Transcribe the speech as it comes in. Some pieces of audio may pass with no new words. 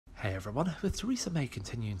Hey everyone, with Theresa May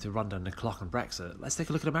continuing to run down the clock on Brexit, let's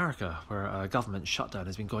take a look at America, where a government shutdown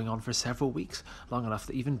has been going on for several weeks, long enough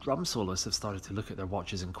that even drum soloists have started to look at their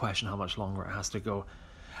watches and question how much longer it has to go.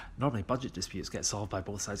 Normally budget disputes get solved by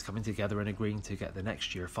both sides coming together and agreeing to get the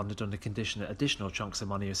next year funded on the condition that additional chunks of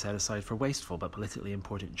money are set aside for wasteful but politically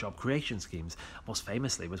important job creation schemes. Most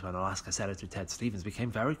famously was when Alaska Senator Ted Stevens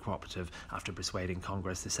became very cooperative after persuading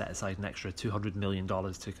Congress to set aside an extra $200 million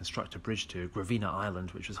to construct a bridge to Gravina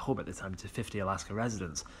Island, which was home at the time to 50 Alaska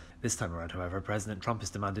residents. This time around, however, President Trump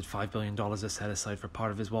has demanded $5 billion is set aside for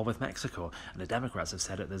part of his wall with Mexico, and the Democrats have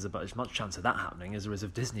said that there's about as much chance of that happening as there is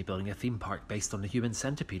of Disney building a theme park based on the Human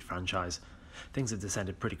Centipede franchise. Things have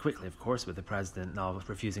descended pretty quickly, of course, with the president now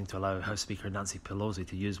refusing to allow House Speaker Nancy Pelosi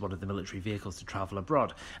to use one of the military vehicles to travel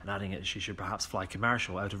abroad, and adding that she should perhaps fly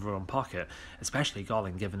commercial out of her own pocket, especially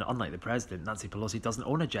galling given that, unlike the president, Nancy Pelosi doesn't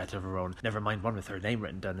own a jet of her own, never mind one with her name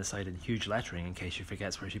written down the side in huge lettering in case she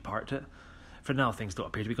forgets where she parked it. For now, things don't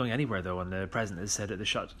appear to be going anywhere, though, and the president has said that the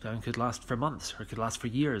shutdown could last for months, or could last for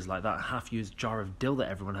years, like that half-used jar of dill that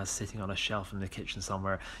everyone has sitting on a shelf in the kitchen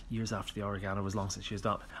somewhere, years after the oregano was long since used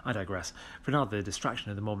up. I digress. For now, the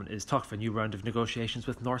distraction of the moment is talk of a new round of negotiations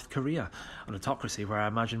with North Korea, an autocracy where I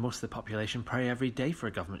imagine most of the population pray every day for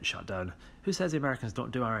a government shutdown. Who says the Americans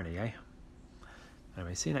don't do irony, eh?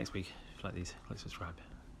 Anyway, see you next week. If you like these, click subscribe.